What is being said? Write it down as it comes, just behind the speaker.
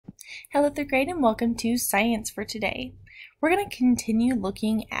Hello, 3rd grade, and welcome to Science for today. We're going to continue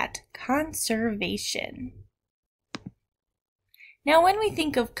looking at conservation. Now, when we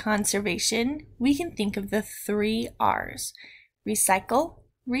think of conservation, we can think of the 3 R's: recycle,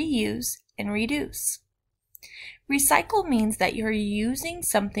 reuse, and reduce. Recycle means that you're using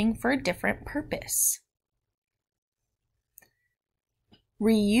something for a different purpose.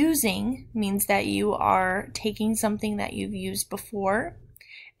 Reusing means that you are taking something that you've used before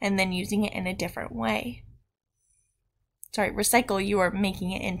and then using it in a different way. Recycle, you are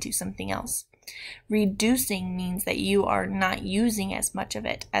making it into something else. Reducing means that you are not using as much of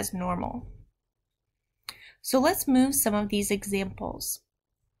it as normal. So let's move some of these examples.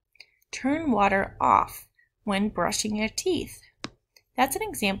 Turn water off when brushing your teeth. That's an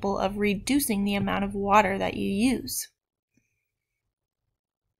example of reducing the amount of water that you use.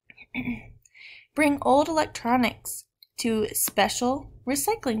 Bring old electronics to special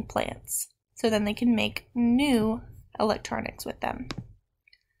recycling plants so then they can make new electronics with them.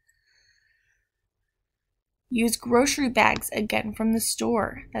 Use grocery bags again from the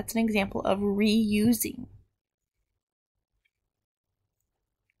store. That's an example of reusing.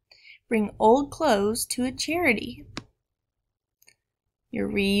 Bring old clothes to a charity.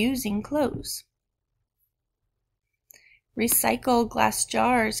 You're reusing clothes. Recycle glass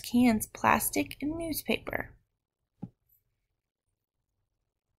jars, cans, plastic, and newspaper.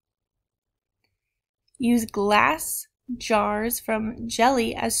 Use glass jars from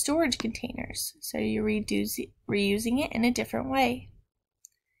jelly as storage containers, so you're reusing it in a different way.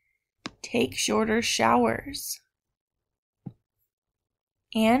 Take shorter showers.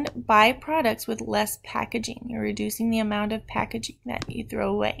 And buy products with less packaging. You're reducing the amount of packaging that you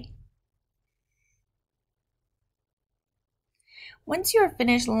throw away. Once you are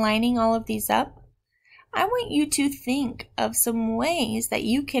finished lining all of these up, I want you to think of some ways that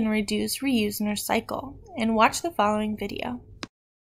you can reduce, reuse, and recycle, and watch the following video.